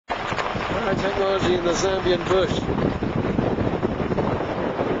high technology in the Zambian bush.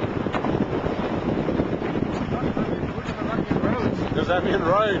 The Zambian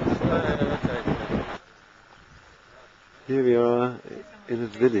roads. Okay. Here we are in a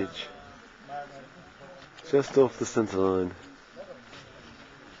village, just off the centre line.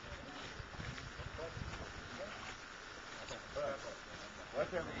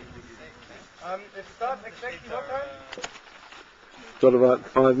 It starts exactly what time? Got about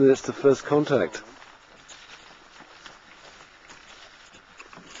 5 minutes to first contact.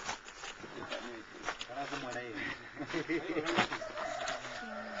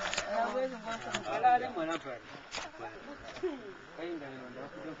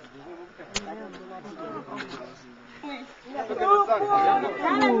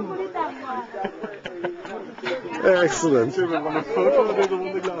 Excellent.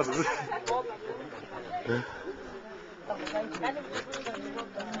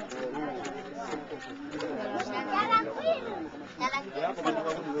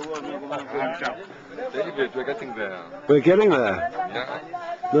 David, we're getting there. We're getting there. Yeah.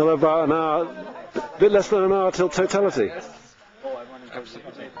 Not about an hour, a bit less than an hour till totality. Yes.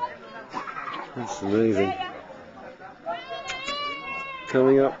 Absolutely. That's amazing.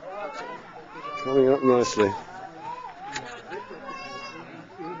 Coming up nicely.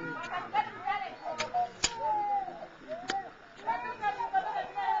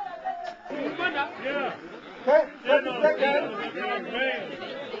 Okay, 30 seconds.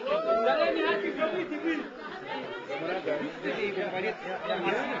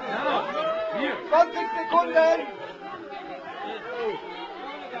 20 Sekunden.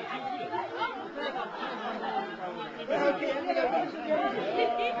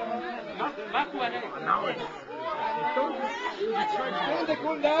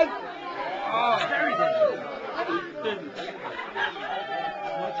 Sekunden.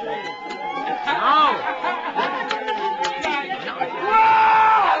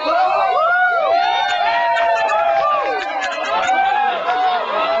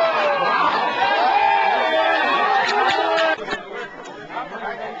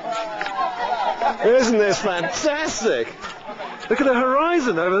 Isn't this fantastic? Look at the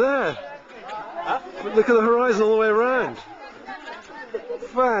horizon over there. Look at the horizon all the way around.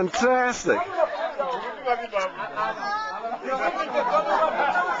 Fantastic. Look at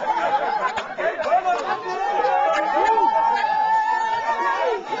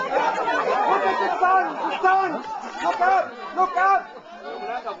the sun, the sun. Look up, look up.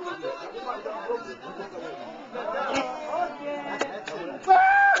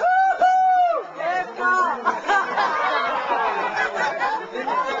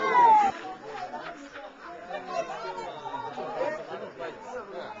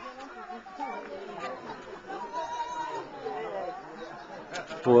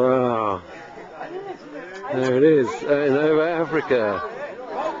 Wow. There it is, in over Africa.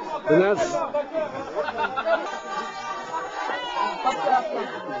 And that's...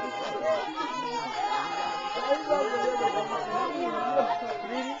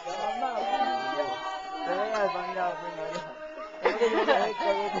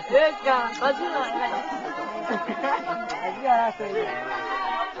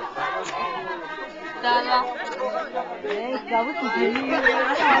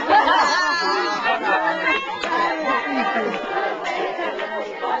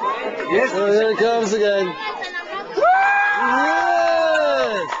 Yes. Oh, here it comes again.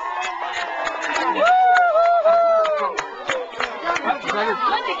 Yes!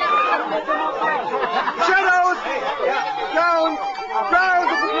 Shadows. Down. Down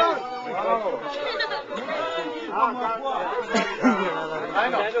to the ground.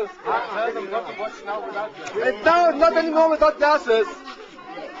 It's down, not anymore without glasses.